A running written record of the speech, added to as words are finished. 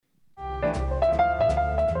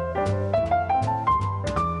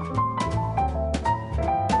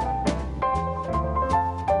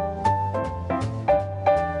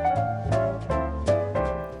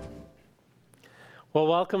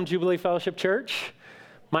Welcome, Jubilee Fellowship Church.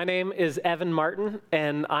 My name is Evan Martin,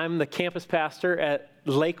 and I'm the campus pastor at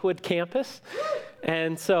Lakewood campus.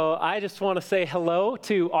 And so I just want to say hello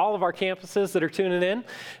to all of our campuses that are tuning in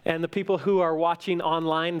and the people who are watching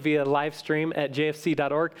online via live stream at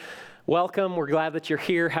jfc.org. Welcome. We're glad that you're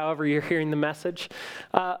here, however you're hearing the message.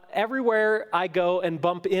 Everywhere I go and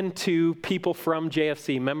bump into people from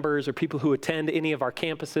JFC, members or people who attend any of our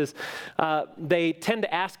campuses, they tend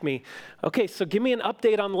to ask me, okay, so give me an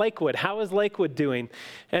update on Lakewood. How is Lakewood doing?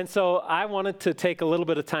 And so I wanted to take a little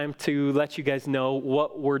bit of time to let you guys know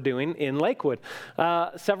what we're doing in Lakewood.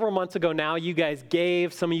 Several months ago now, you guys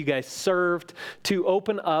gave, some of you guys served to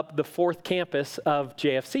open up the fourth campus of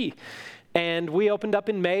JFC. And we opened up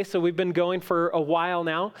in May, so we've been going for a while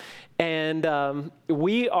now. And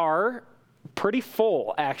we are pretty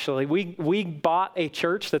full, actually. We bought a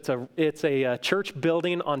church it's a church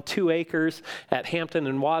building on 2 acres at Hampton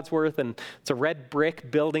and Wadsworth, and it's a red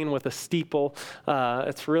brick building with a steeple.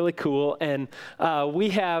 It's really cool, and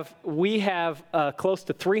we have close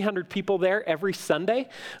to 300 people there every Sunday.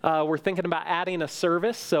 We're thinking about adding a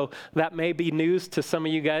service, so that may be news to some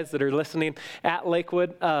of you guys that are listening at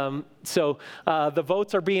Lakewood. So the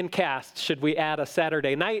votes are being cast. Should we add a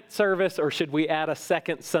Saturday night service, or should we add a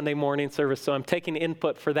second Sunday morning service? So I'm taking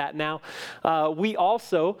input for that now. We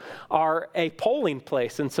also are a polling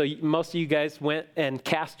place, and so most of you guys went and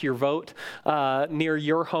cast your vote near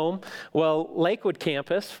your home. Well, Lakewood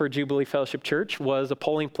campus for Jubilee Fellowship Church was a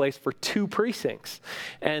polling place for 2 precincts.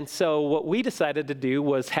 And so what we decided to do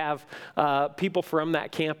was have people from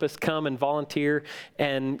that campus come and volunteer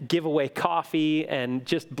and give away coffee and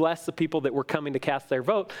just bless the people that were coming to cast their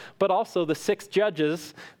vote, but also the 6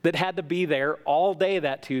 judges that had to be there all day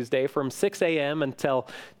that Tuesday from 6 a.m. until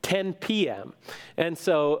 10 p.m. And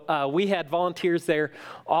so we had volunteers there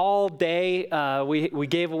all day. We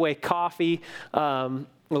gave away coffee.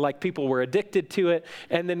 Like people were addicted to it.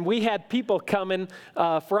 And then we had people coming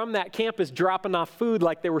from that campus dropping off food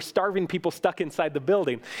like they were starving people stuck inside the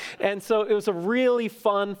building. And so it was a really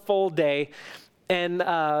fun, full day. And,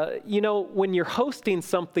 when you're hosting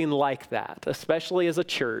something like that, especially as a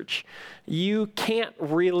church, you can't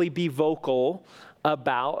really be vocal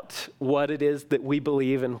about what it is that we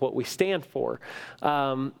believe and what we stand for.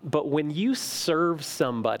 But when you serve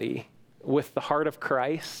somebody with the heart of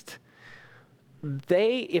Christ,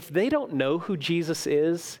 if they don't know who Jesus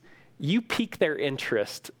is, you pique their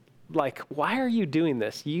interest. Like, why are you doing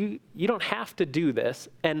this? You don't have to do this.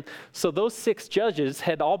 And so those 6 judges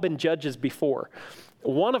had all been judges before.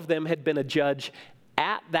 One of them had been a judge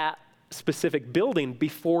at that specific building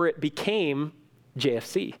before it became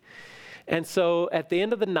JFC. And so at the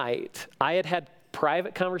end of the night, I had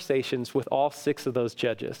private conversations with all 6 of those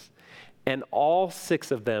judges. And all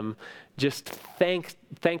 6 of them just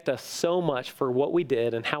thanked us so much for what we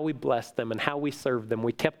did and how we blessed them and how we served them.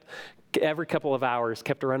 We kept, every couple of hours,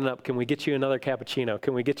 kept running up, can we get you another cappuccino?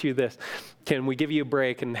 Can we get you this? Can we give you a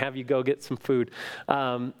break and have you go get some food?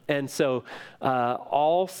 And so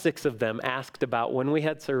all 6 of them asked about when we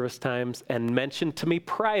had service times and mentioned to me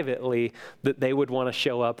privately that they would want to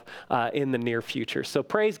show up in the near future. So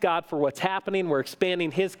praise God for what's happening. We're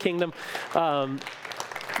expanding His kingdom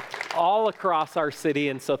all across our city,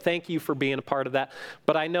 and so thank you for being a part of that.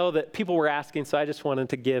 But I know that people were asking, so I just wanted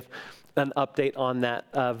to give an update on that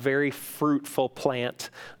very fruitful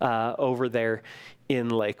plant over there in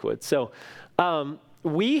Lakewood. So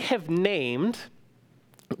we have named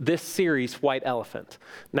this series White Elephant.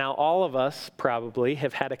 Now, all of us probably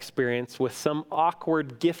have had experience with some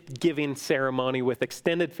awkward gift-giving ceremony with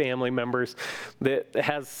extended family members that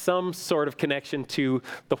has some sort of connection to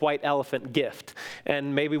the white elephant gift.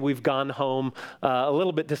 And maybe we've gone home a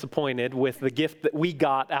little bit disappointed with the gift that we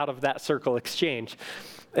got out of that circle exchange.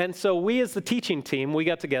 And so we as the teaching team, we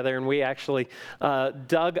got together and we actually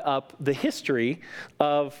dug up the history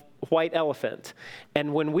of white elephant.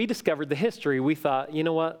 And when we discovered the history, we thought, you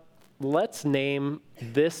know what? Let's name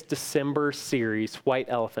this December series White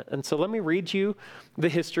Elephant. And so let me read you the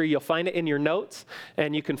history. You'll find it in your notes,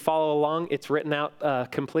 and you can follow along. It's written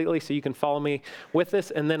out completely, so you can follow me with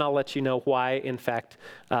this, and then I'll let you know why, in fact,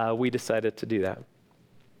 we decided to do that.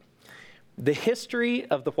 The history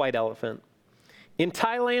of the white elephant. In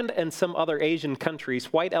Thailand and some other Asian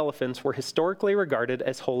countries, white elephants were historically regarded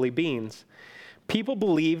as holy beings. People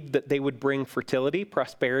believed that they would bring fertility,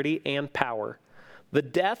 prosperity, and power. The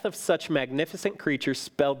death of such magnificent creatures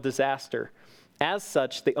spelled disaster. As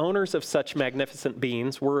such, the owners of such magnificent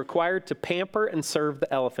beings were required to pamper and serve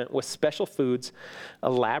the elephant with special foods,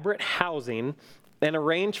 elaborate housing, and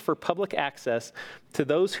arrange for public access to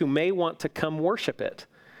those who may want to come worship it.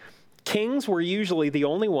 Kings were usually the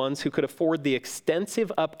only ones who could afford the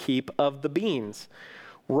extensive upkeep of the beans.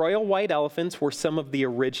 Royal white elephants were some of the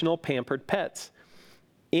original pampered pets.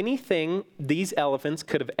 Anything these elephants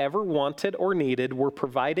could have ever wanted or needed were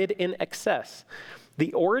provided in excess.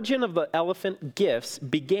 The origin of the elephant gifts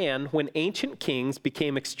began when ancient kings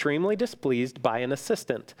became extremely displeased by an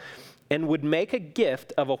assistant and would make a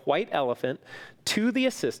gift of a white elephant to the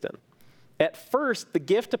assistant. At first, the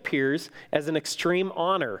gift appears as an extreme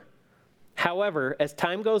honor. However, as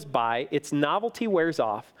time goes by, its novelty wears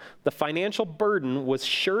off. The financial burden was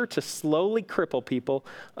sure to slowly cripple people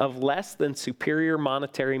of less than superior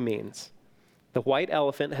monetary means. The white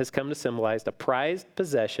elephant has come to symbolize a prized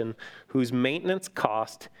possession whose maintenance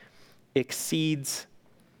cost exceeds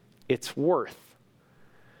its worth.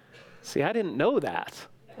 See, I didn't know that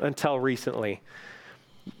until recently.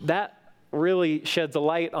 That really sheds a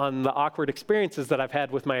light on the awkward experiences that I've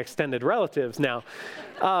had with my extended relatives now.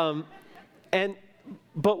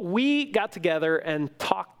 But we got together and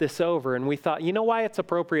talked this over, and we thought, you know why it's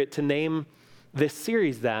appropriate to name this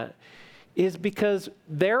series that? Is because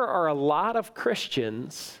there are a lot of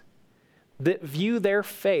Christians that view their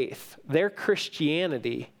faith, their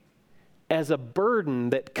Christianity, as a burden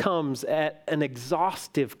that comes at an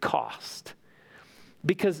exhaustive cost.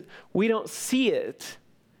 Because we don't see it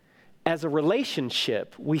as a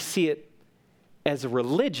relationship, we see it as a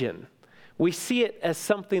religion. We see it as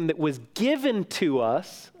something that was given to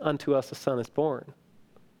us, unto us a son is born.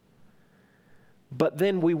 But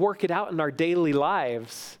then we work it out in our daily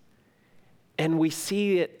lives, and we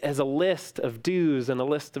see it as a list of do's and a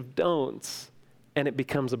list of don'ts, and it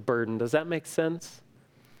becomes a burden. Does that make sense?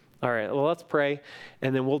 All right, well, let's pray,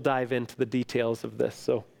 and then we'll dive into the details of this.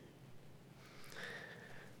 So,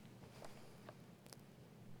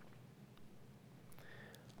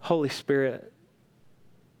 Holy Spirit,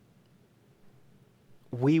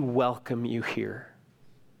 we welcome you here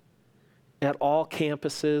at all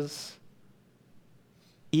campuses,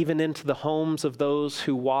 even into the homes of those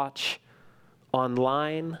who watch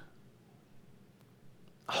online.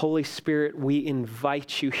 Holy Spirit, we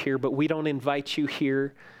invite you here, but we don't invite you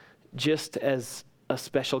here just as a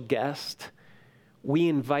special guest. We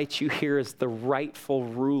invite you here as the rightful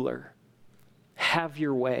ruler. Have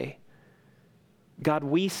your way. God,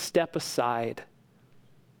 we step aside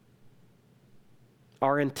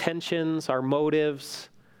our intentions, our motives,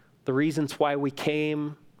 the reasons why we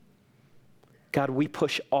came. God, we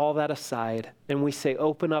push all that aside and we say,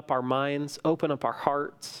 open up our minds, open up our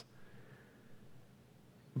hearts.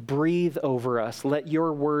 Breathe over us. Let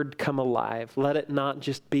your word come alive. Let it not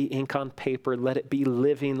just be ink on paper. Let it be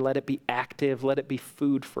living. Let it be active. Let it be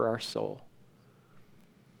food for our soul.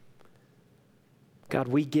 God,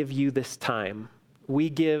 we give you this time. We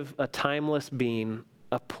give a timeless being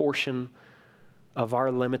a portion of our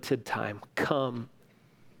limited time. Come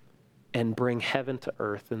and bring heaven to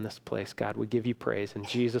earth in this place, God. We give you praise in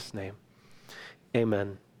Jesus' name.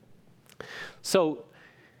 Amen. So,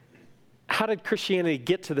 how did Christianity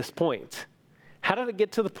get to this point? How did it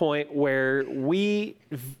get to the point where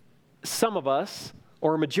some of us,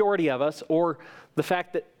 or a majority of us, or the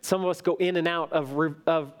fact that some of us go in and out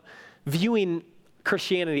of viewing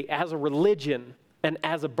Christianity as a religion and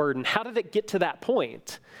as a burden? How did it get to that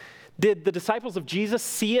point? Did the disciples of Jesus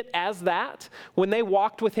see it as that? When they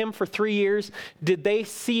walked with him for 3 years, did they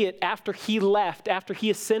see it after he left, after he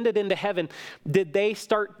ascended into heaven? Did they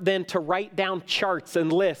start then to write down charts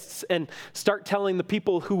and lists and start telling the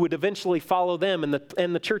people who would eventually follow them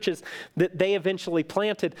and the churches that they eventually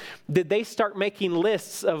planted? Did they start making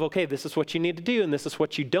lists of, okay, this is what you need to do and this is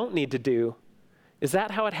what you don't need to do? Is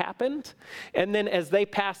that how it happened? And then as they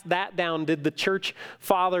passed that down, did the church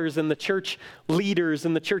fathers and the church leaders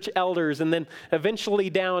and the church elders, and then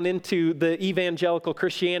eventually down into the evangelical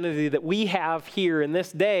Christianity that we have here in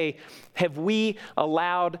this day, have we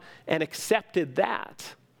allowed and accepted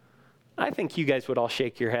that? I think you guys would all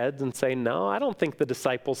shake your heads and say, no, I don't think the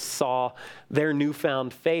disciples saw their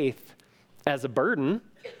newfound faith as a burden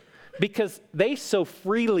because they so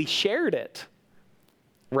freely shared it,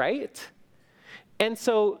 right? And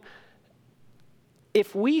so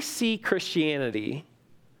if we see Christianity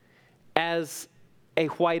as a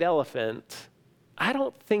white elephant, I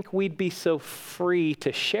don't think we'd be so free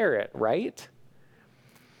to share it, right?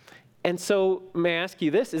 And so may I ask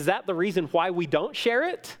you this, is that the reason why we don't share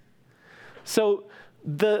it? So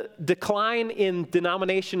the decline in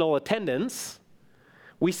denominational attendance,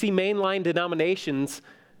 we see mainline denominations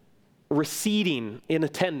receding in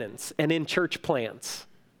attendance and in church plants.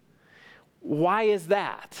 Why is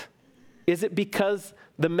that? Is it because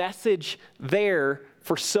the message there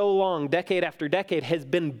for so long, decade after decade, has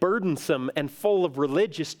been burdensome and full of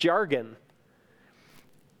religious jargon.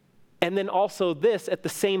 And then also this, at the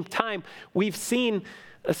same time, we've seen,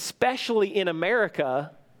 especially in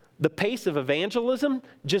America, the pace of evangelism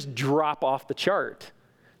just drop off the chart,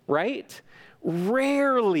 right?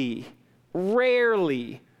 Rarely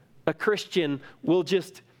a Christian will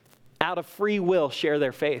just out of free will share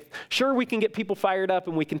their faith. Sure, we can get people fired up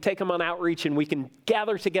and we can take them on outreach and we can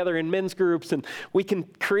gather together in men's groups and we can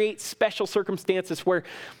create special circumstances where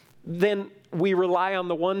then we rely on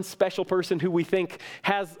the one special person who we think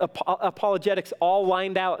has apologetics all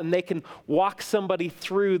lined out and they can walk somebody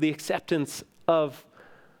through the acceptance of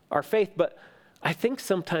our faith. But I think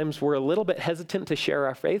sometimes we're a little bit hesitant to share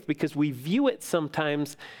our faith because we view it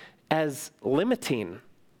sometimes as limiting.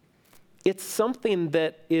 It's something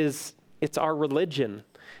that it's our religion.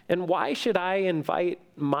 And why should I invite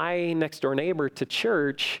my next door neighbor to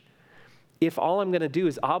church if all I'm going to do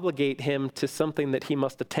is obligate him to something that he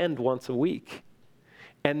must attend once a week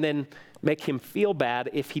and then make him feel bad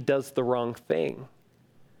if he does the wrong thing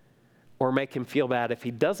or make him feel bad if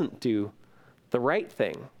he doesn't do the right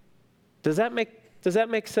thing? Does that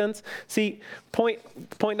make sense? See, point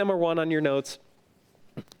number 1 on your notes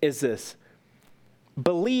is this.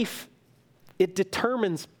 Belief, it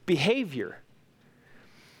determines behavior.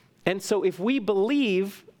 And so if we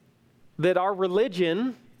believe that our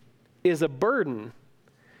religion is a burden,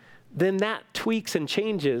 then that tweaks and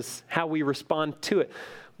changes how we respond to it.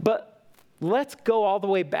 But let's go all the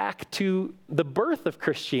way back to the birth of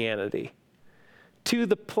Christianity, to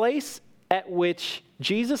the place at which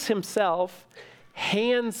Jesus himself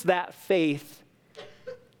hands that faith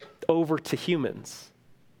over to humans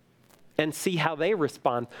and see how they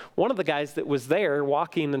respond. One of the guys that was there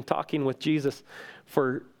walking and talking with Jesus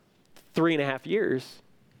for 3.5 years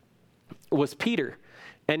was Peter.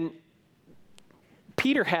 And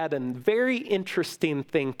Peter had a very interesting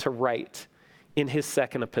thing to write in his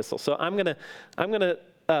second epistle. So I'm gonna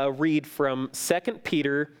read from 2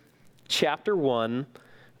 Peter chapter 1,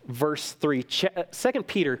 verse 3. 2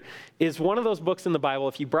 Peter is one of those books in the Bible.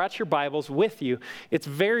 If you brought your Bibles with you, it's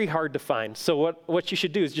very hard to find. So what you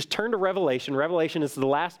should do is just turn to Revelation. Revelation is the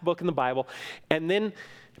last book in the Bible. And then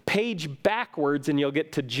page backwards and you'll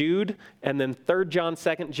get to Jude, and then 3 John,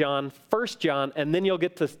 2 John, 1 John, and then you'll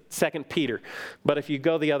get to 2 Peter. But if you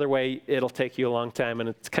go the other way, it'll take you a long time, and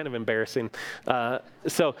it's kind of embarrassing.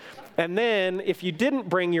 And then if you didn't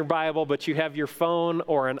bring your Bible, but you have your phone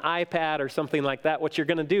or an iPad or something like that, what you're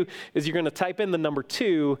going to do is you're going to type in the number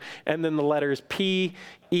 2 and then the letters Peter,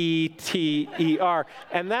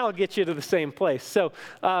 and that'll get you to the same place. So,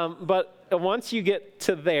 but once you get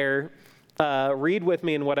to there, read with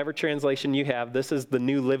me in whatever translation you have. This is the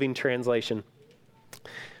New Living Translation.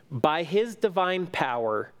 By his divine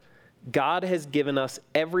power, God has given us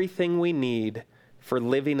everything we need for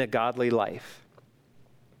living a godly life.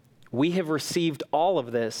 We have received all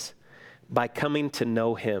of this by coming to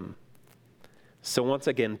know him. So once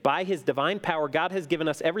again, by his divine power, God has given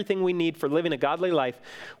us everything we need for living a godly life.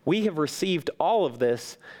 We have received all of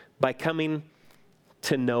this by coming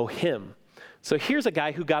to know him. So here's a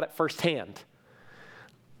guy who got it firsthand.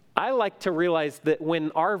 I like to realize that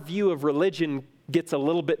when our view of religion gets a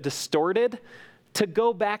little bit distorted, to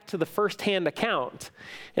go back to the firsthand account.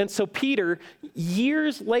 And so Peter,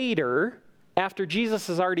 years later, after Jesus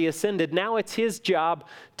has already ascended, now it's his job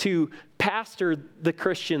to pastor the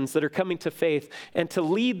Christians that are coming to faith and to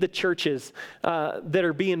lead the churches that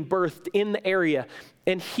are being birthed in the area.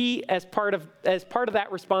 And he, as part of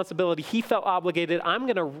that responsibility, he felt obligated. I'm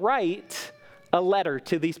going to write a letter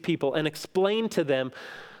to these people and explain to them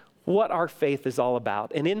what our faith is all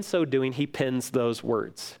about. And in so doing, he pens those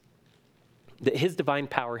words, that his divine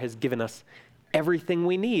power has given us everything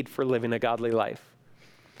we need for living a godly life.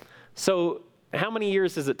 So how many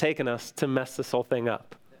years has it taken us to mess this whole thing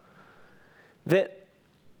up? That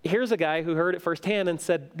here's a guy who heard it firsthand and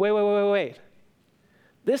said, wait.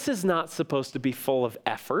 This is not supposed to be full of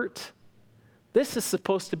effort. This is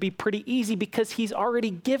supposed to be pretty easy because he's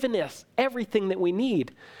already given us everything that we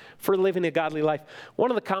need for living a godly life. One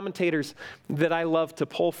of the commentators that I love to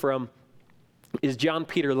pull from is John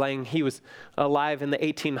Peter Lang. He was alive in the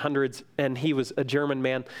 1800s, and he was a German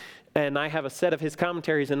man. And I have a set of his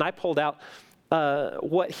commentaries, and I pulled out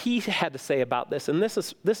what he had to say about this. And this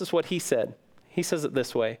is what he said. He says it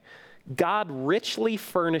this way: God richly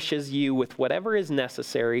furnishes you with whatever is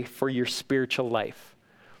necessary for your spiritual life.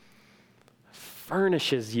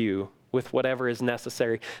 Furnishes you with whatever is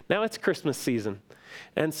necessary. Now it's Christmas season.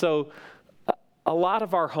 And so a lot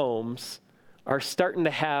of our homes are starting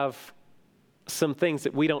to have some things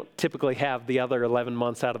that we don't typically have the other 11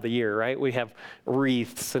 months out of the year, right? We have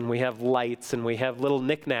wreaths and we have lights and we have little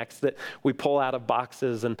knickknacks that we pull out of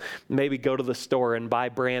boxes and maybe go to the store and buy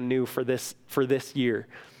brand new for this year.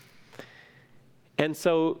 And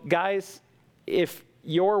so, guys, if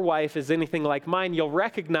your wife is anything like mine, you'll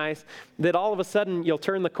recognize that all of a sudden you'll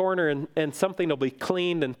turn the corner and something will be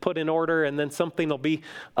cleaned and put in order, and then something will be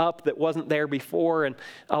up that wasn't there before, and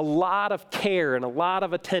a lot of care and a lot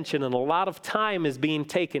of attention and a lot of time is being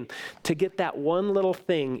taken to get that one little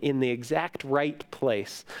thing in the exact right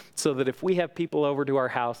place, so that if we have people over to our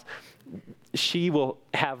house, she will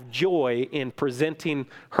have joy in presenting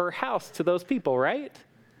her house to those people, right?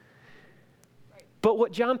 But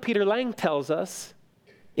what John Peter Lang tells us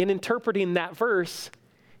in interpreting that verse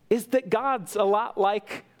is that God's a lot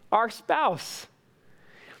like our spouse.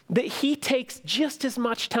 That he takes just as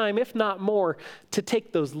much time, if not more, to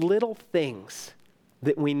take those little things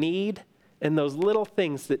that we need and those little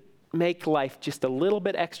things that make life just a little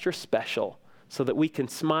bit extra special so that we can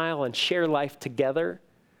smile and share life together.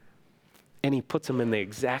 And he puts them in the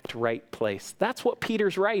exact right place. That's what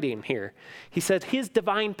Peter's writing here. He says his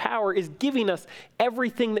divine power is giving us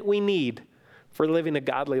everything that we need for living a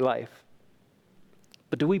godly life.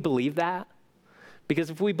 But do we believe that? Because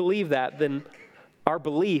if we believe that, then our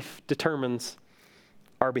belief determines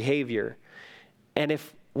our behavior. And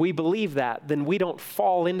if we believe that, then we don't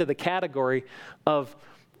fall into the category of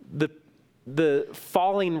the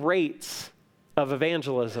falling rates of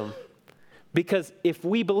evangelism. Because if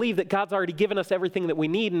we believe that God's already given us everything that we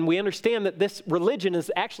need, and we understand that this religion is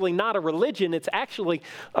actually not a religion, it's actually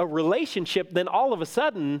a relationship, then all of a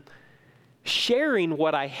sudden, sharing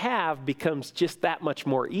what I have becomes just that much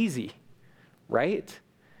more easy, right?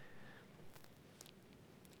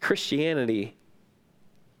 Christianity,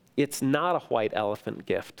 it's not a white elephant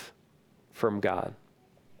gift from God.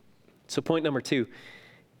 So point number 2,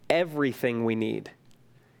 everything we need.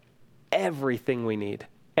 Everything we need.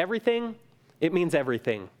 Everything, it means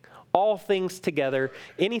everything. All things together,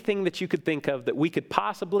 anything that you could think of that we could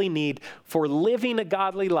possibly need for living a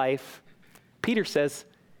godly life, Peter says,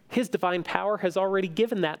 his divine power has already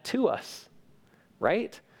given that to us,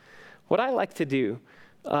 right? What I like to do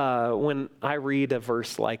when I read a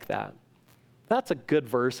verse like that, that's a good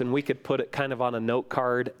verse, and we could put it kind of on a note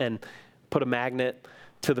card and put a magnet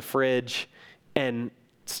to the fridge and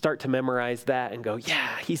start to memorize that and go,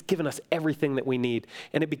 yeah, he's given us everything that we need.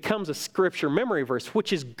 And it becomes a scripture memory verse,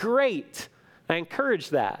 which is great. I encourage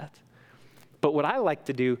that. But what I like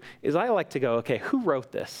to do is I like to go, okay, who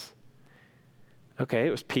wrote this? Okay,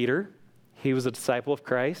 it was Peter. He was a disciple of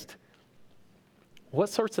Christ. What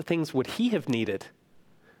sorts of things would he have needed?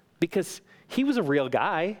 Because he was a real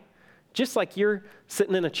guy, just like you're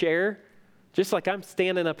sitting in a chair, just like I'm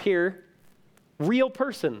standing up here. Real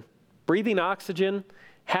person, breathing oxygen,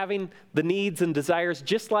 having the needs and desires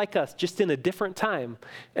just like us, just in a different time.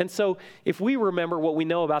 And so if we remember what we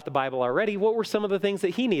know about the Bible already, what were some of the things that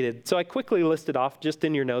he needed? So I quickly listed off just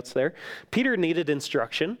in your notes there. Peter needed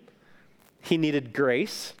instruction. He needed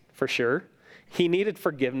grace, for sure. He needed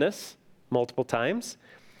forgiveness multiple times.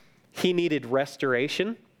 He needed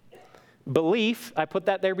restoration. Belief, I put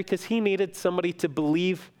that there because he needed somebody to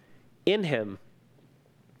believe in him.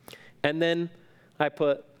 And then I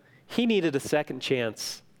put, he needed a second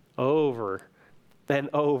chance over and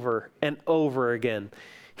over and over again.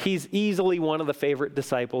 He's easily one of the favorite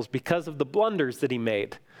disciples because of the blunders that he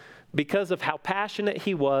made. Because of how passionate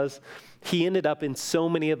he was, he ended up in so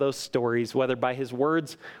many of those stories, whether by his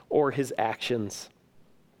words or his actions.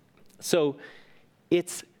 So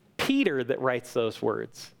it's Peter that writes those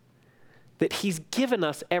words, that he's given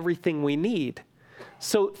us everything we need.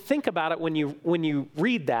 So think about it when you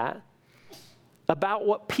read that, about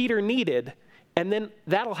what Peter needed, and then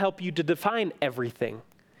that'll help you to define everything.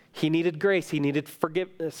 He needed grace, he needed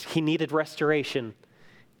forgiveness, he needed restoration,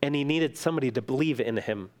 and he needed somebody to believe in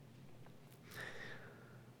him.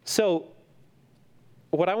 So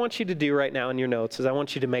what I want you to do right now in your notes is I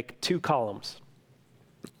want you to make 2 columns.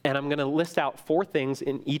 And I'm going to list out 4 things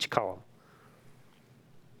in each column.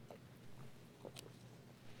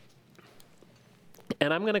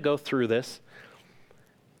 And I'm going to go through this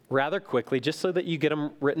rather quickly just so that you get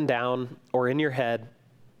them written down or in your head.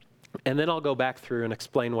 And then I'll go back through and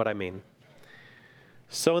explain what I mean.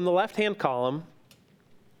 So in the left-hand column,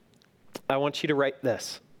 I want you to write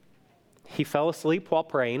this. He fell asleep while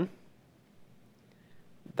praying.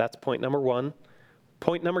 That's point number 1.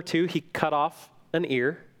 Point number 2, he cut off an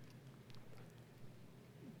ear.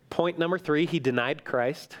 Point number 3, he denied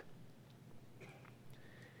Christ.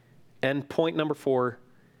 And point number 4,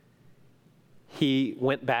 he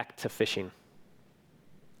went back to fishing.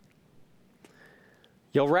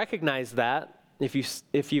 You'll recognize that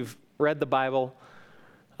if you've read the Bible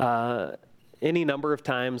any number of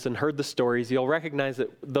times and heard the stories, you'll recognize that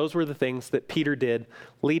those were the things that Peter did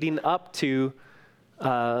leading up to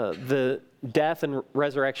the death and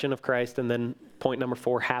resurrection of Christ, and then point number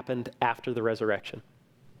 4 happened after the resurrection.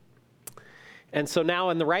 And so now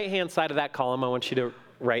on the right-hand side of that column, I want you to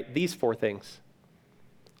write these 4 things.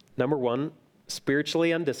 Number 1,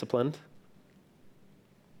 spiritually undisciplined.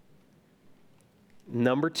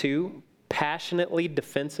 Number 2, passionately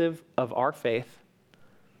defensive of our faith.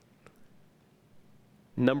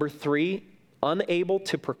 Number 3, unable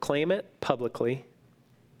to proclaim it publicly.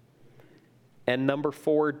 And number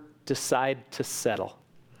 4, decide to settle.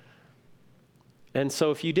 And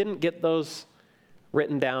so if you didn't get those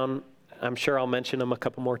written down, I'm sure I'll mention them a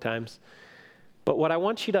couple more times. But what I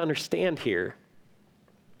want you to understand here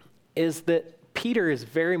is that Peter is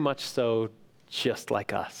very much so just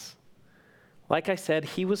like us. Like I said,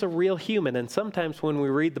 he was a real human, and sometimes when we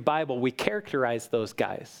read the Bible, we characterize those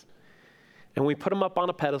guys. And we put them up on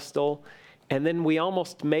a pedestal, and then we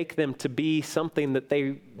almost make them to be something that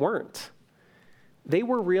they weren't. They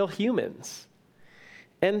were real humans.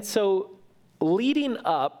 And so leading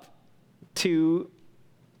up to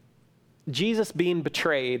Jesus being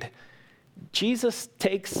betrayed, Jesus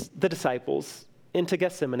takes the disciples into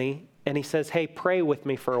Gethsemane, and he says, hey, pray with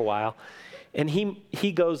me for a while. And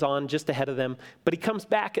he goes on just ahead of them, but he comes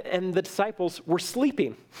back, and the disciples were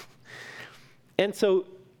sleeping. And so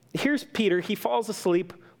here's Peter. He falls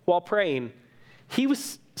asleep while praying. He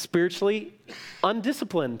was spiritually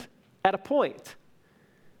undisciplined at a point.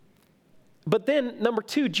 But then, number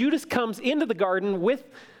 2, Judas comes into the garden with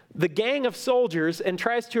the gang of soldiers and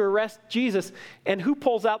tries to arrest Jesus. And who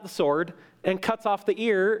pulls out the sword and cuts off the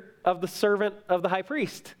ear of the servant of the high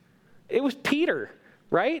priest? It was Peter,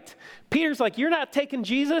 right? Peter's like, you're not taking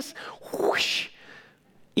Jesus? Whoosh!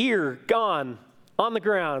 Ear gone on the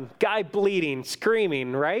ground, guy bleeding,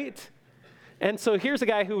 screaming, right? And so here's a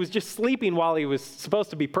guy who was just sleeping while he was supposed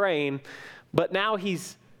to be praying, but now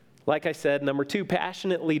he's, like I said, number 2,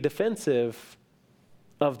 passionately defensive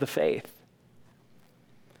of the faith.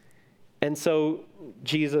 And so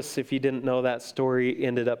Jesus, if you didn't know that story,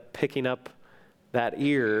 ended up picking up that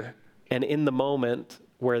ear, and in the moment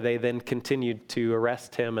where they then continued to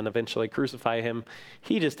arrest him and eventually crucify him,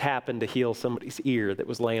 he just happened to heal somebody's ear that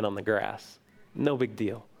was laying on the grass. No big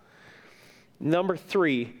deal. Number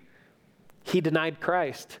 3, he denied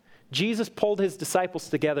Christ. Jesus pulled his disciples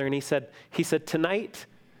together and he said, tonight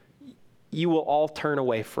you will all turn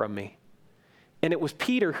away from me. And it was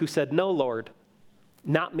Peter who said, no, Lord,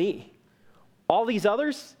 not me. All these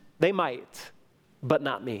others, they might, but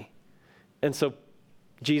not me. And so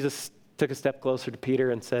Jesus took a step closer to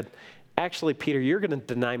Peter and said, actually, Peter, you're going to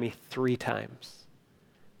deny me 3 times.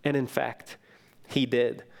 And in fact, he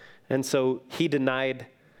did. And so he denied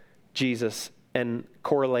Jesus, and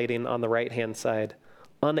correlating on the right-hand side,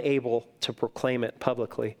 unable to proclaim it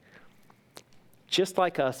publicly. Just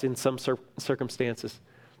like us in some circumstances,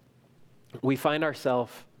 we find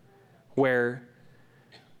ourselves where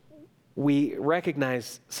we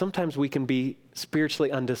recognize sometimes we can be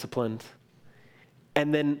spiritually undisciplined.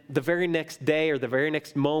 And then the very next day or the very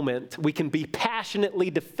next moment, we can be passionately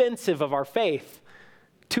defensive of our faith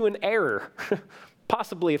to an error,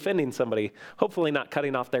 possibly offending somebody, hopefully not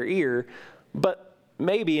cutting off their ear, but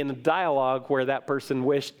maybe in a dialogue where that person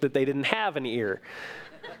wished that they didn't have an ear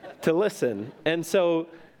to listen. And so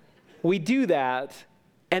we do that,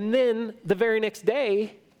 and then the very next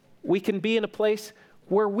day, we can be in a place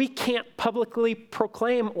where we can't publicly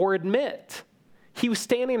proclaim or admit. He was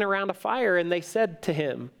standing around a fire, and they said to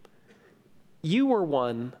him, you were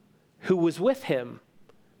one who was with him,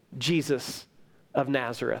 Jesus of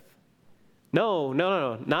Nazareth. No,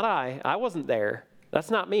 not I. I wasn't there.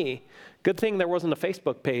 That's not me. Good thing there wasn't a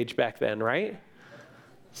Facebook page back then, right?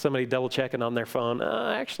 Somebody double checking on their phone.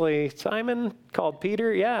 Actually, Simon called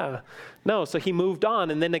Peter. Yeah. No, so he moved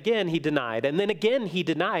on, and then again he denied, and then again he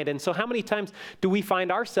denied. And so how many times do we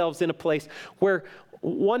find ourselves in a place where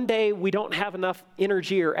one day we don't have enough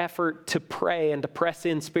energy or effort to pray and to press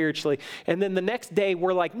in spiritually, and then the next day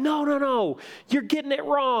we're like, no, you're getting it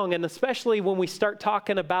wrong. And especially when we start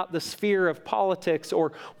talking about the sphere of politics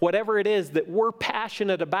or whatever it is that we're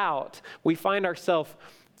passionate about, we find ourselves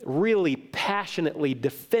really passionately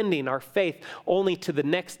defending our faith, only to the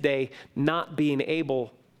next day not being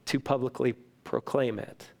able to publicly proclaim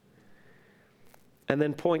it. And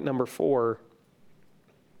then point number 4,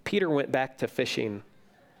 Peter went back to fishing.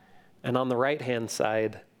 And on the right-hand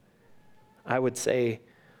side, I would say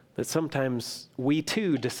that sometimes we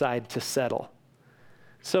too decide to settle.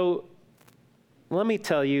 So let me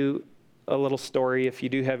tell you, a little story. If you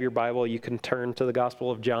do have your Bible, you can turn to the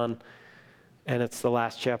Gospel of John, and it's the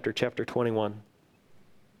last chapter, chapter 21.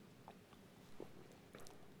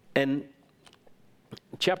 And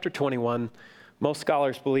chapter 21, most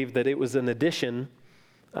scholars believe that it was an addition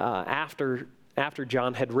after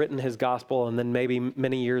John had written his gospel, and then maybe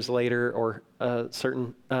many years later or a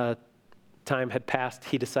certain time had passed,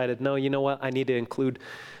 he decided, no, you know what, I need to include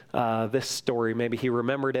this story. Maybe he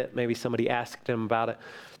remembered it. Maybe somebody asked him about it.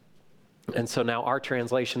 And so now our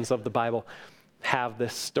translations of the Bible have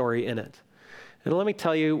this story in it. And let me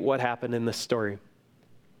tell you what happened in this story.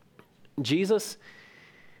 Jesus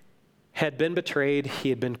had been betrayed, he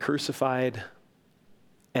had been crucified,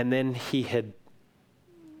 and then he had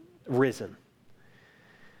risen.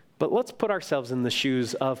 But let's put ourselves in the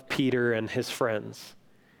shoes of Peter and his friends.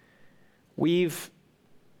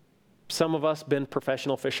 Some of us been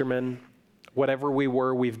professional fishermen. Whatever we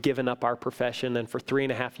were, we've given up our profession, and for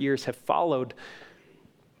 3.5 years have followed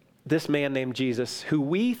this man named Jesus, who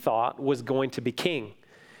we thought was going to be king.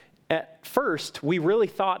 At first, we really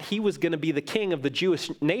thought he was going to be the king of the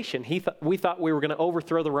Jewish nation. We thought we were going to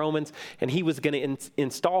overthrow the Romans, and he was going to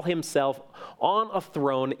install himself on a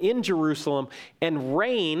throne in Jerusalem and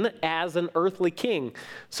reign as an earthly king.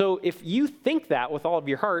 So if you think that with all of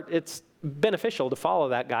your heart, it's beneficial to follow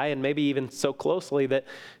that guy, and maybe even so closely that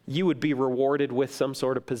you would be rewarded with some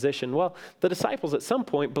sort of position. Well, the disciples at some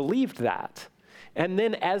point believed that. And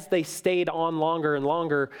then as they stayed on longer and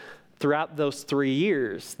longer throughout those 3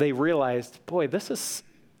 years, they realized, boy, this is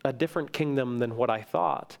a different kingdom than what I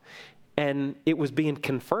thought. And it was being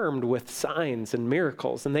confirmed with signs and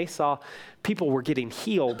miracles. And they saw people were getting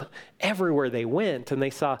healed everywhere they went. And they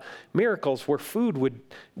saw miracles where food would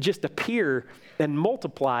just appear and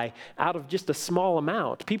multiply out of just a small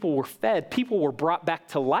amount. People were fed. People were brought back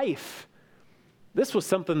to life. This was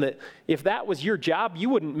something that if that was your job, you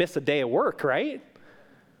wouldn't miss a day of work, right?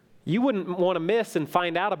 You wouldn't want to miss and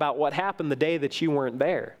find out about what happened the day that you weren't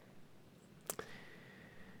there.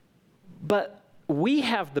 But we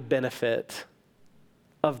have the benefit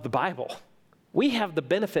of the Bible. We have the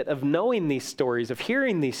benefit of knowing these stories, of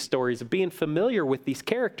hearing these stories, of being familiar with these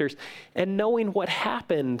characters, and knowing what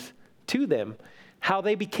happened to them, how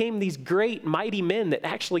they became these great, mighty men that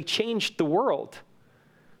actually changed the world.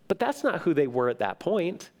 But that's not who they were at that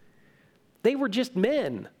point. They were just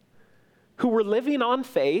men who were living on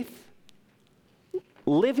faith,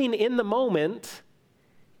 living in the moment,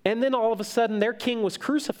 and then all of a sudden their king was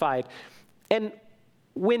crucified. And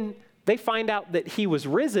when they find out that he was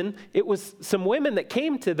risen, it was some women that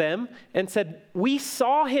came to them and said, "We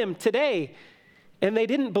saw him today." And they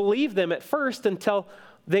didn't believe them at first until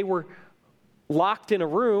they were locked in a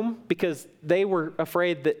room because they were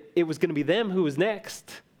afraid that it was going to be them who was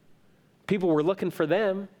next. People were looking for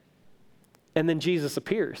them. And then Jesus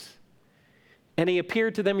appears. And he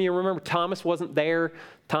appeared to them. You remember Thomas wasn't there.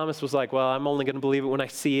 Thomas was like, well, I'm only going to believe it when I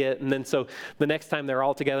see it. And then so the next time they're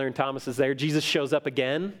all together and Thomas is there, Jesus shows up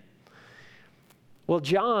again. Well,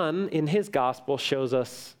 John in his gospel shows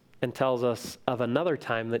us and tells us of another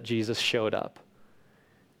time that Jesus showed up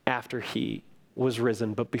after he was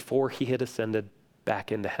risen, but before he had ascended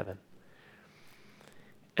back into heaven.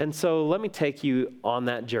 And so let me take you on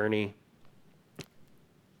that journey.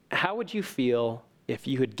 How would you feel if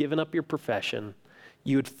you had given up your profession,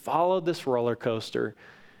 you had followed this roller coaster,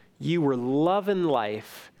 you were loving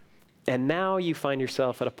life, and now you find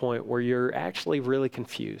yourself at a point where you're actually really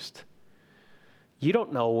confused? You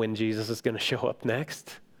don't know when Jesus is going to show up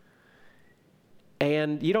next.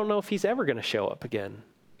 And you don't know if he's ever going to show up again.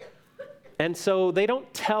 And so they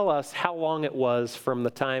don't tell us how long it was from the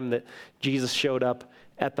time that Jesus showed up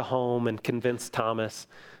at the home and convinced Thomas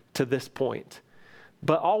to this point.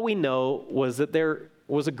 But all we know was that there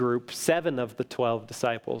was a group, 7 of the 12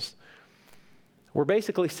 disciples, were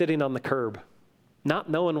basically sitting on the curb, not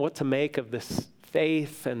knowing what to make of this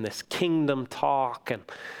faith and this kingdom talk and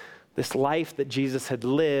this life that Jesus had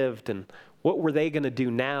lived, and what were they going to do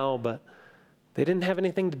now, but they didn't have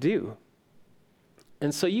anything to do.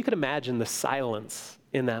 And so you could imagine the silence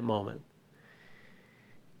in that moment.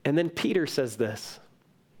 And then Peter says this,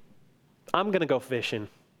 "I'm going to go fishing."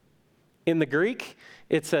 In the Greek,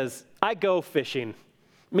 it says, "I go fishing,"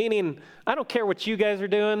 meaning I don't care what you guys are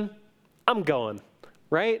doing, I'm going,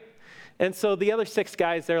 right? And so the other 6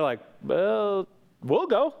 guys, they're like, well, we'll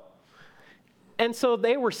go. And so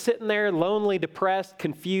they were sitting there lonely, depressed,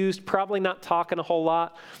 confused, probably not talking a whole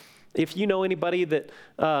lot. If you know anybody that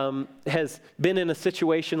has been in a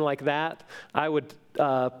situation like that, I would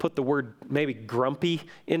put the word maybe grumpy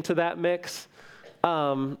into that mix.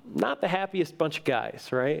 Not the happiest bunch of guys,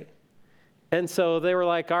 right? And so they were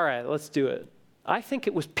like, all right, let's do it. I think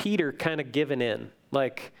it was Peter kind of giving in.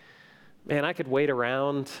 Like, man, I could wait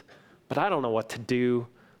around, but I don't know what to do.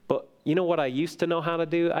 But you know what I used to know how to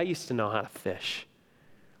do? I used to know how to fish.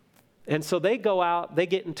 And so they go out, they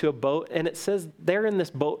get into a boat, and it says they're in this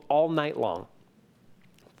boat all night long.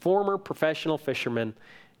 Former professional fishermen,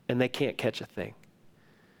 and they can't catch a thing.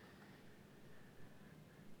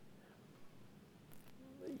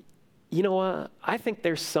 You know what? I think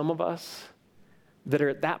there's some of us that are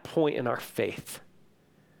at that point in our faith,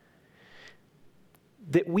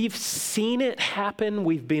 that we've seen it happen,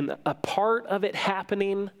 we've been a part of it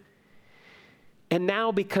happening, and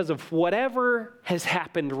now because of whatever has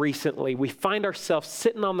happened recently, we find ourselves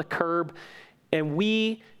sitting on the curb, and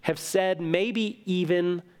we have said, maybe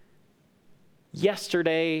even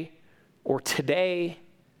yesterday or today,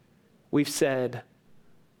 we've said,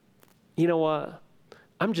 you know what?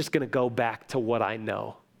 I'm just going to go back to what I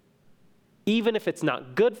know. Even if it's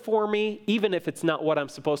not good for me, even if it's not what I'm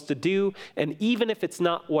supposed to do, and even if it's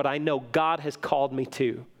not what I know God has called me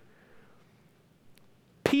to.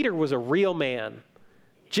 Peter was a real man,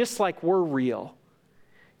 just like we're real.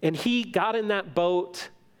 And he got in that boat.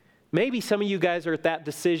 Maybe some of you guys are at that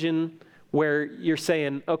decision where you're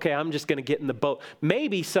saying, okay, I'm just going to get in the boat.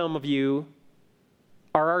 Maybe some of you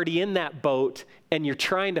are already in that boat and you're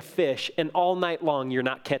trying to fish, and all night long you're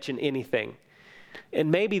not catching anything.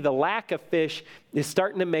 And maybe the lack of fish is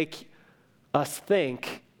starting to make us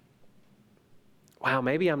think, wow,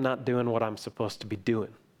 maybe I'm not doing what I'm supposed to be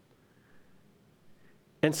doing.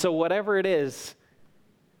 And so whatever it is,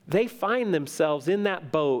 they find themselves in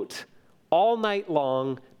that boat all night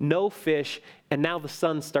long, no fish, and now the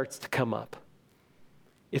sun starts to come up.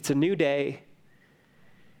 It's a new day.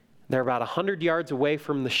 They're about 100 yards away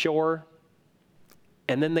from the shore,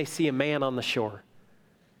 and then they see a man on the shore.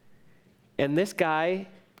 And this guy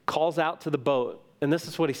calls out to the boat, and this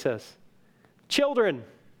is what he says. "Children,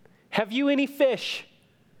 have you any fish?"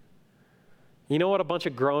 You know what a bunch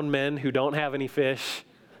of grown men who don't have any fish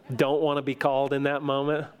don't want to be called in that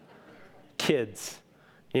moment? Kids,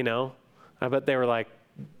 you know? I bet they were like,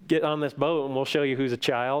 get on this boat and we'll show you who's a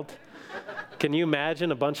child. Can you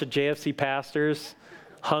imagine a bunch of JFC pastors,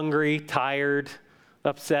 hungry, tired,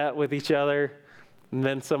 upset with each other, and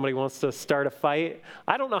then somebody wants to start a fight?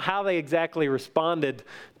 I don't know how they exactly responded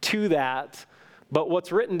to that, but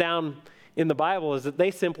what's written down in the Bible is that they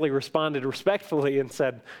simply responded respectfully and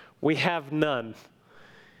said, "We have none."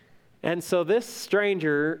 And so this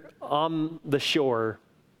stranger on the shore,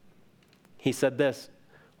 he said this,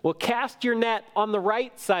 "Well, cast your net on the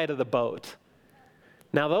right side of the boat."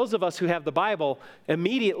 Now, those of us who have the Bible,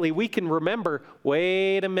 immediately we can remember,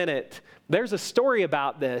 wait a minute, there's a story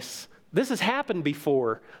about this. This has happened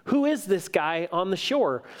before. Who is this guy on the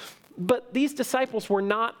shore? But these disciples were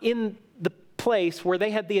not in the place where they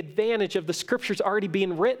had the advantage of the scriptures already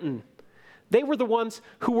being written. They were the ones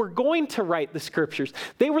who were going to write the scriptures.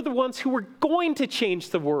 They were the ones who were going to change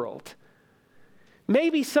the world.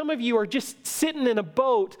 Maybe some of you are just sitting in a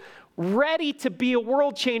boat ready to be a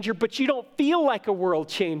world changer, but you don't feel like a world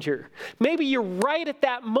changer. Maybe you're right at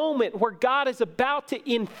that moment where God is about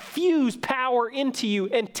to infuse power into you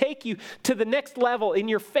and take you to the next level in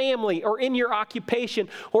your family or in your occupation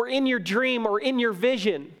or in your dream or in your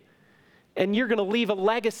vision. And you're going to leave a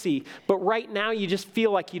legacy, but right now you just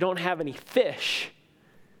feel like you don't have any fish.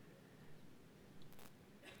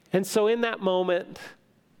 And so in that moment,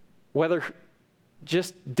 whether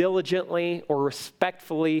just diligently or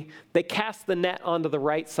respectfully, they cast the net onto the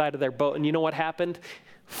right side of their boat. And you know what happened?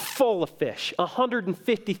 Full of fish,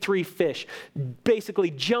 153 fish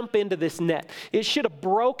basically jump into this net. It should have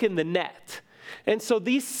broken the net. And so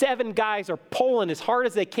these 7 guys are pulling as hard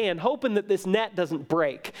as they can, hoping that this net doesn't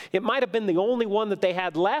break. It might have been the only one that they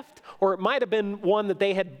had left, or it might have been one that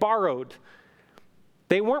they had borrowed.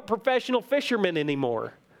 They weren't professional fishermen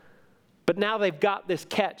anymore. But now they've got this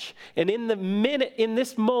catch. And in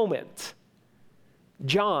this moment,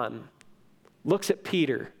 John looks at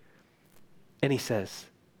Peter and he says,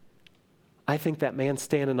 "I think that man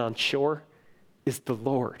standing on shore is the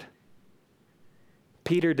Lord."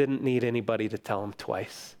 Peter didn't need anybody to tell him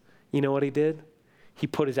twice. You know what he did? He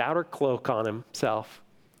put his outer cloak on himself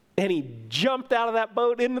and he jumped out of that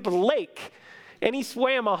boat into the lake and he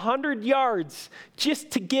swam 100 yards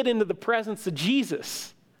just to get into the presence of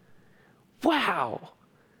Jesus. Wow.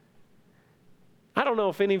 I don't know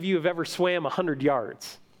if any of you have ever swam 100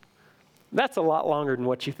 yards. That's a lot longer than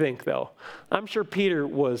what you think, though. I'm sure Peter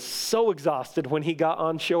was so exhausted when he got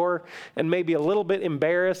on shore and maybe a little bit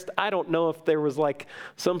embarrassed. I don't know if there was like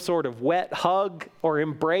some sort of wet hug or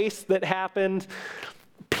embrace that happened.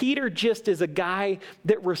 Peter just is a guy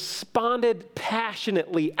that responded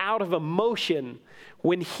passionately out of emotion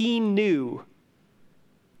when he knew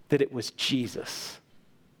that it was Jesus.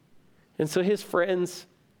 And so his friends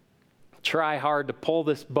try hard to pull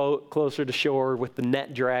this boat closer to shore with the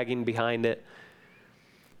net dragging behind it.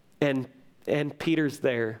 And Peter's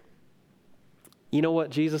there. You know what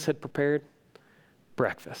Jesus had prepared?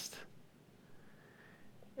 Breakfast.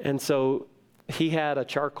 And so he had a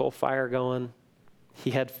charcoal fire going.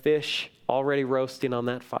 He had fish already roasting on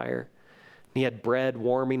that fire. And he had bread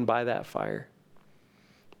warming by that fire.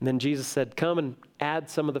 And then Jesus said, come and add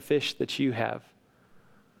some of the fish that you have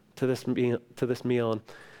to this meal. And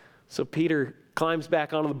so Peter climbs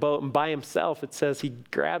back onto the boat, and by himself, it says he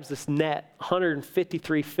grabs this net,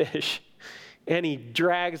 153 fish, and he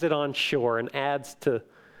drags it on shore and adds to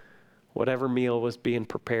whatever meal was being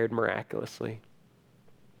prepared miraculously.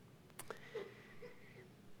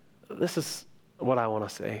 This is what I want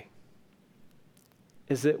to say,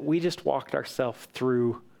 is that we just walked ourselves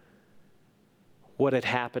through what had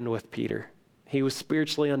happened with Peter. He was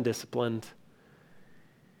spiritually undisciplined.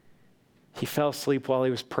 He fell asleep while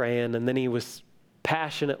he was praying, and then he was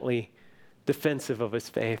passionately defensive of his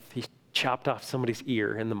faith. He chopped off somebody's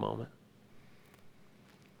ear in the moment.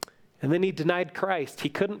 And then he denied Christ. He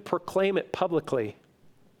couldn't proclaim it publicly.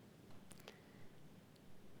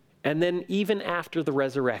 And then even after the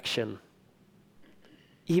resurrection,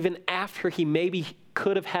 even after he maybe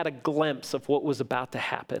could have had a glimpse of what was about to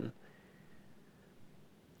happen,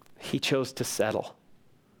 he chose to settle.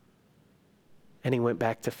 And he went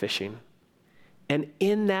back to fishing. And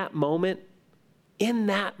in that moment,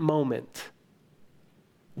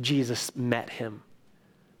 Jesus met him,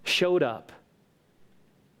 showed up,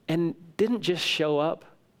 and didn't just show up.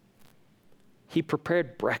 He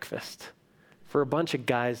prepared breakfast for a bunch of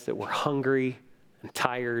guys that were hungry and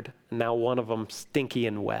tired, and now one of them stinky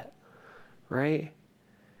and wet, right?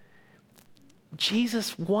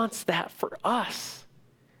 Jesus wants that for us.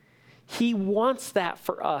 He wants that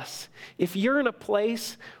for us. If you're in a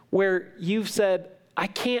place where you've said, I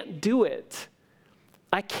can't do it,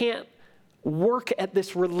 I can't work at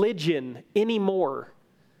this religion anymore,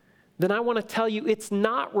 then I want to tell you it's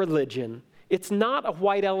not religion. It's not a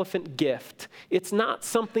white elephant gift. It's not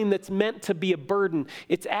something that's meant to be a burden.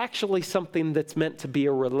 It's actually something that's meant to be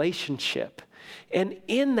a relationship. And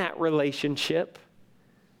in that relationship,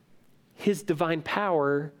 his divine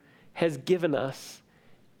power has given us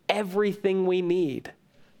everything we need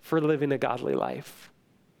for living a godly life.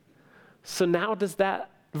 So now does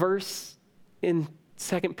that verse in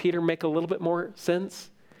 2 Peter make a little bit more sense?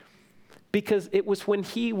 Because it was when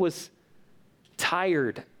he was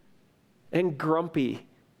tired and grumpy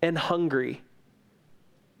and hungry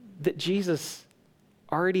that Jesus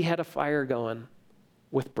already had a fire going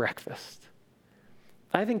with breakfast.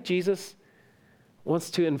 I think Jesus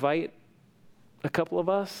wants to invite a couple of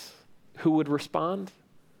us who would respond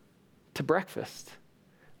to breakfast.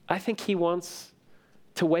 I think he wants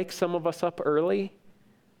to wake some of us up early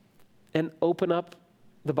and open up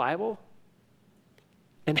the Bible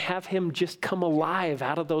and have him just come alive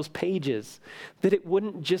out of those pages. That it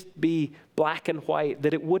wouldn't just be black and white,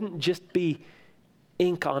 that it wouldn't just be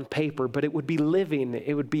ink on paper, but it would be living,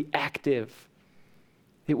 it would be active,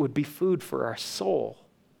 it would be food for our soul.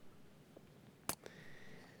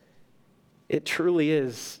 It truly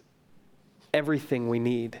is everything we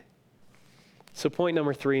need. So point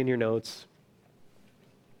number 3 in your notes.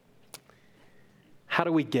 How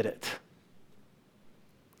do we get it?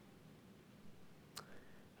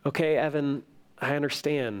 Okay, Evan, I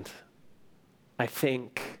understand, I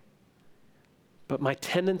think, but my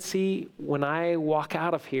tendency when I walk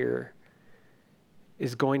out of here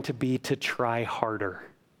is going to be to try harder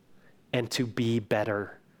and to be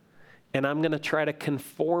better. And I'm going to try to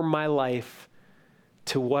conform my life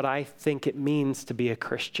to what I think it means to be a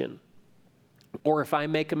Christian. Or if I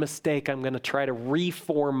make a mistake, I'm going to try to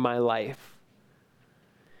reform my life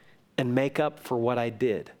and make up for what I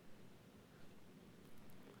did.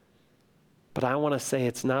 But I want to say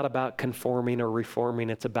it's not about conforming or reforming.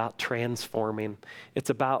 It's about transforming. It's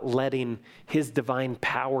about letting his divine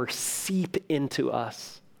power seep into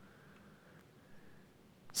us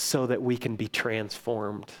so that we can be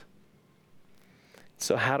transformed.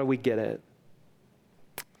 So how do we get it?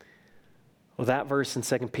 Well, that verse in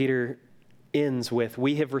 2 Peter ends with,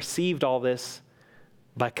 we have received all this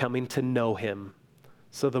by coming to know him.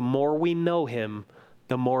 So the more we know him,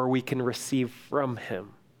 the more we can receive from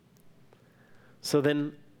him. So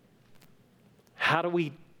then, how do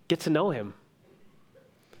we get to know him?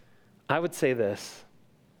 I would say this: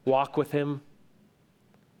 walk with him,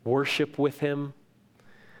 worship with him.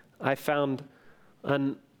 I found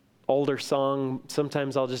an older song.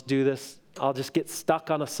 Sometimes I'll just do this. I'll just get stuck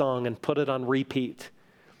on a song and put it on repeat.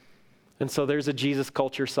 And so there's a Jesus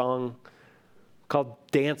culture song called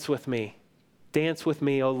Dance With Me. Dance with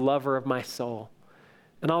me, O lover of my soul.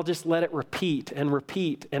 And I'll just let it repeat and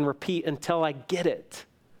repeat and repeat until I get it.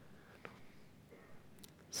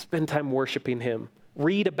 Spend time worshiping him.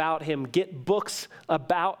 Read about him. Get books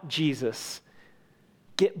about Jesus.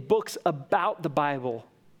 Get books about the Bible.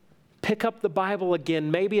 Pick up the Bible again.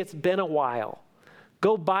 Maybe it's been a while.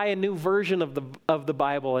 Go buy a new version of the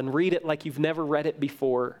Bible and read it like you've never read it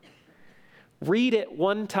before. Read it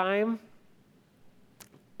one time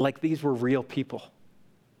like these were real people.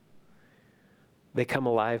 They come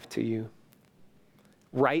alive to you.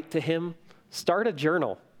 Write to him. Start a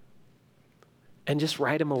journal and just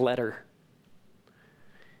write him a letter.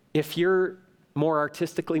 If you're more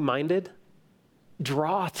artistically minded,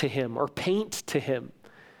 draw to him or paint to him.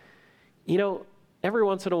 You know, every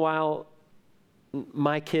once in a while,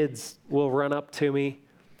 my kids will run up to me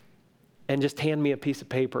and just hand me a piece of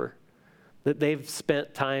paper that they've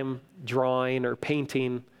spent time drawing or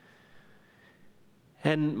painting.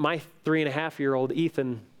 And my 3.5-year-old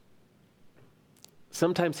Ethan,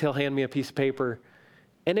 sometimes he'll hand me a piece of paper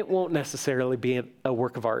and it won't necessarily be a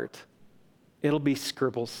work of art. It'll be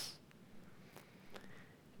scribbles.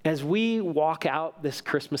 As we walk out this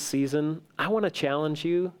Christmas season, I want to challenge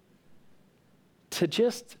you to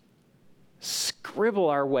just scribble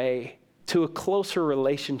our way to a closer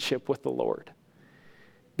relationship with the Lord.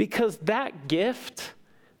 Because that gift,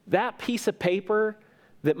 that piece of paper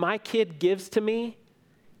that my kid gives to me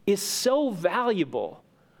is so valuable.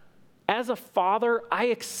 As a father, I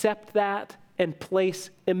accept that and place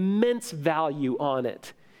immense value on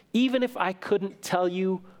it, even if I couldn't tell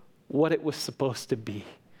you what it was supposed to be.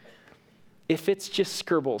 If it's just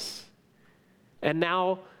scribbles. And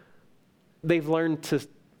now they've learned to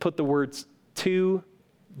put the words to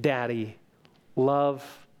Daddy, love,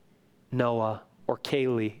 Noah, or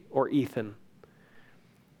Kaylee, or Ethan.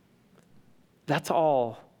 That's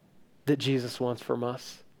all that Jesus wants from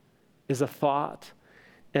us, is a thought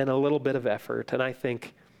and a little bit of effort. And I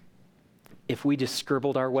think if we just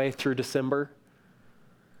scribbled our way through December,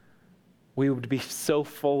 we would be so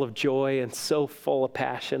full of joy and so full of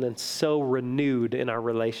passion and so renewed in our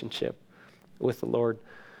relationship with the Lord.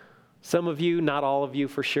 Some of you, not all of you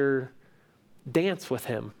for sure, dance with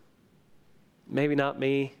him. Maybe not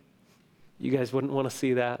me. You guys wouldn't want to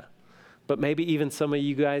see that. But maybe even some of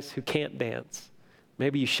you guys who can't dance.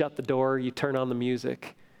 Maybe you shut the door, you turn on the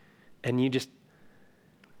music, and you just...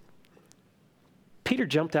 Peter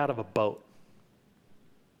jumped out of a boat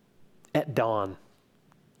at dawn.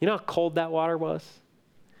 You know how cold that water was?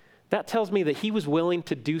 That tells me that he was willing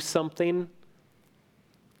to do something,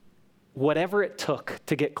 whatever it took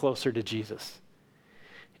to get closer to Jesus.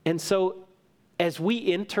 And so as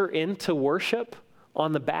we enter into worship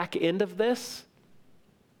on the back end of this,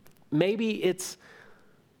 maybe it's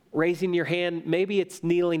raising your hand, maybe it's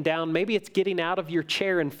kneeling down, maybe it's getting out of your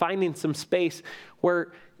chair and finding some space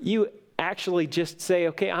where you actually just say,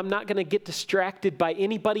 okay, I'm not going to get distracted by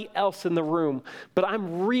anybody else in the room, but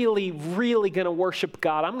I'm really, really going to worship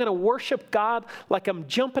God. I'm going to worship God like I'm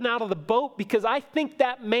jumping out of the boat because I think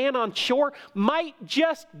that man on shore might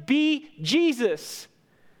just be Jesus.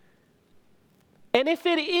 And if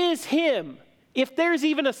it is him, if there's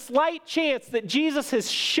even a slight chance that Jesus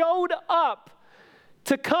has showed up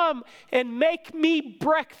to come and make me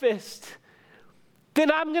breakfast, then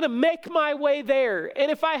I'm going to make my way there. And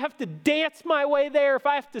if I have to dance my way there, if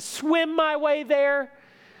I have to swim my way there,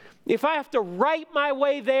 if I have to write my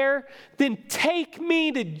way there, then take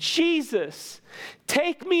me to Jesus.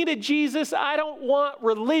 Take me to Jesus. I don't want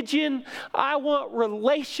religion. I want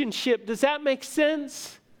relationship. Does that make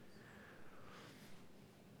sense?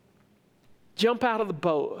 Jump out of the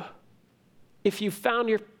boat. If you found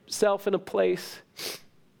yourself in a place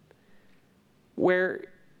where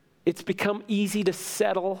it's become easy to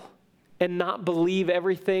settle and not believe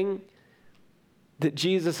everything that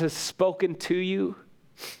Jesus has spoken to you,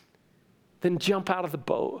 then jump out of the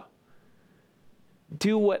boat.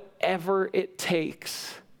 Do whatever it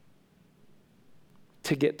takes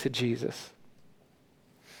to get to Jesus.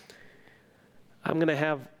 I'm going to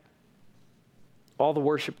have all the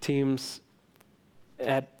worship teams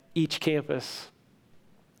at each campus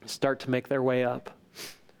start to make their way up.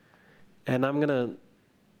 And I'm going to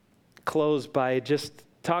close by just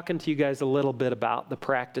talking to you guys a little bit about the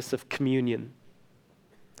practice of communion.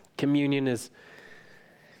 Communion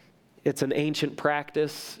it's an ancient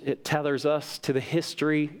practice. It tethers us to the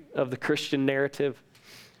history of the Christian narrative.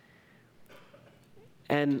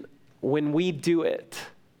 And when we do it,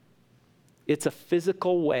 It's a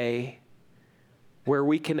physical way where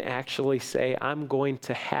we can actually say, I'm going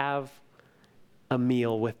to have a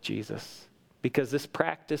meal with Jesus, because this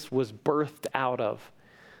practice was birthed out of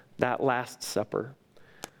that Last Supper.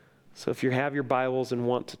 So if you have your Bibles and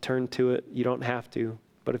want to turn to it, you don't have to.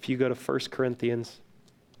 But if you go to 1 Corinthians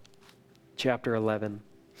chapter 11,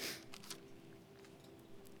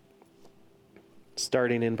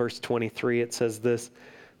 starting in verse 23, it says this: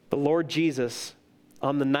 "The Lord Jesus,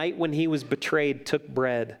 on the night when he was betrayed, took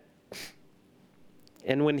bread.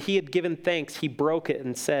 And when he had given thanks, he broke it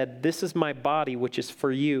and said, 'This is my body, which is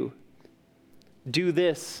for you. Do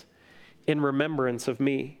this in remembrance of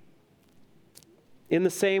me.' In the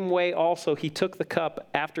same way also he took the cup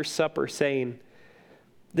after supper, saying,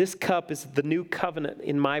 'This cup is the new covenant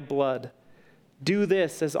in my blood. Do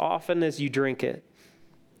this as often as you drink it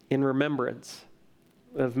in remembrance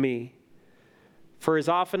of me. For as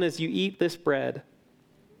often as you eat this bread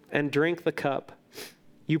and drink the cup,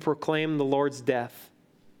 you proclaim the Lord's death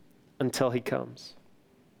until he comes.'"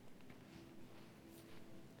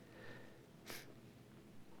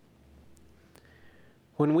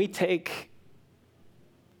 When we take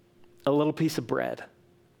a little piece of bread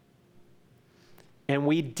and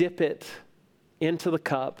we dip it into the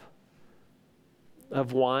cup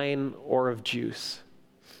of wine or of juice,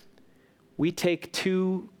 we take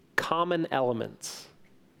two common elements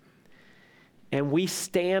and we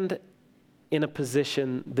stand in a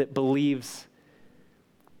position that believes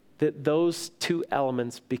that those two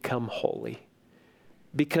elements become holy.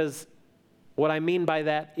 Because what I mean by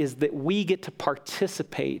that is that we get to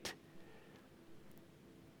participate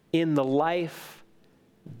in the life,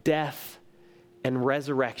 death, and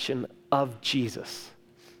resurrection of Jesus.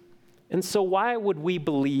 And so why would we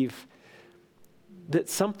believe that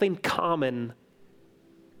something common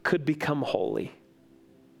could become holy?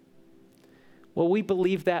 Well, we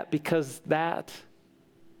believe that because that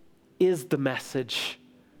is the message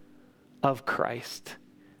of Christ.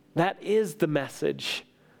 That is the message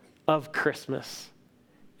of Christmas.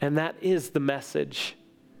 And that is the message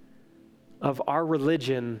of our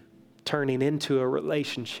religion turning into a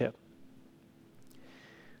relationship.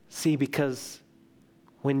 See, because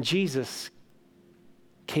when Jesus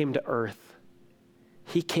came to earth,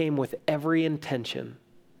 he came with every intention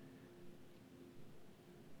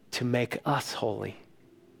to make us holy.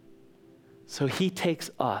 So he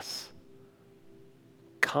takes us,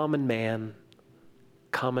 common man,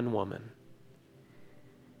 common woman.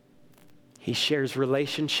 He shares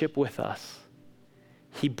relationship with us.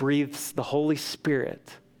 He breathes the Holy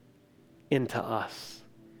Spirit into us,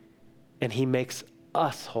 and he makes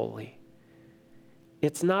us holy.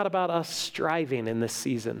 It's not about us striving in this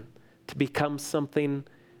season to become something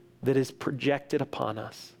that is projected upon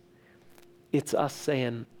us. It's us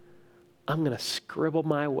saying, I'm going to scribble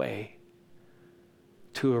my way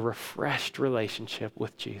to a refreshed relationship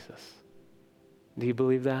with Jesus. Do you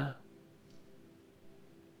believe that?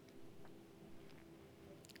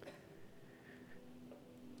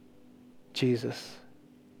 Jesus,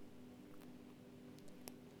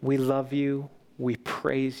 we love you, we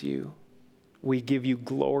praise you, we give you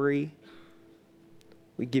glory,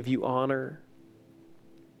 we give you honor.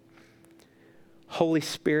 Holy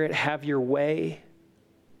Spirit, have your way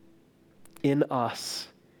in us,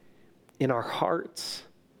 in our hearts,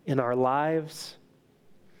 in our lives,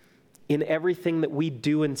 in everything that we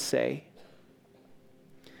do and say.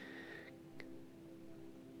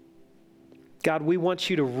 God, we want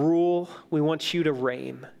you to rule. We want you to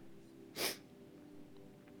reign.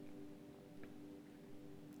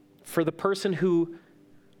 For the person who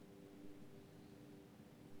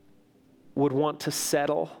would want to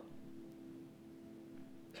settle,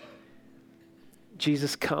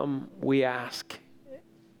 Jesus, come, we ask,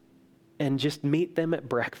 and just meet them at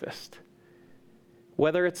breakfast.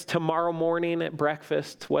 Whether it's tomorrow morning at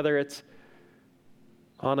breakfast, whether it's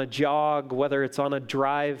on a jog, whether it's on a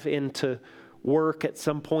drive into work at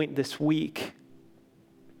some point this week.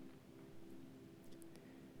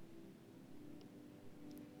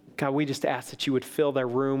 God, we just ask that you would fill their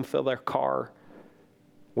room, fill their car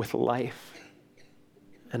with life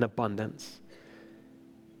and abundance.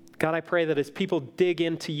 God, I pray that as people dig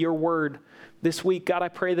into your word this week, God, I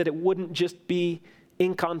pray that it wouldn't just be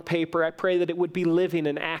ink on paper. I pray that it would be living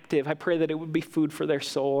and active. I pray that it would be food for their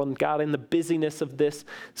soul. And God, in the busyness of this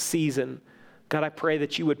season, God, I pray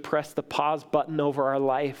that you would press the pause button over our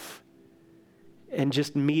life and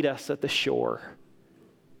just meet us at the shore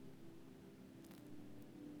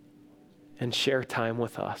and share time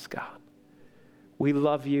with us, God. We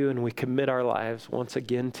love you and we commit our lives once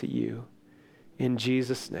again to you. In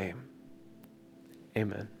Jesus' name,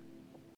 amen.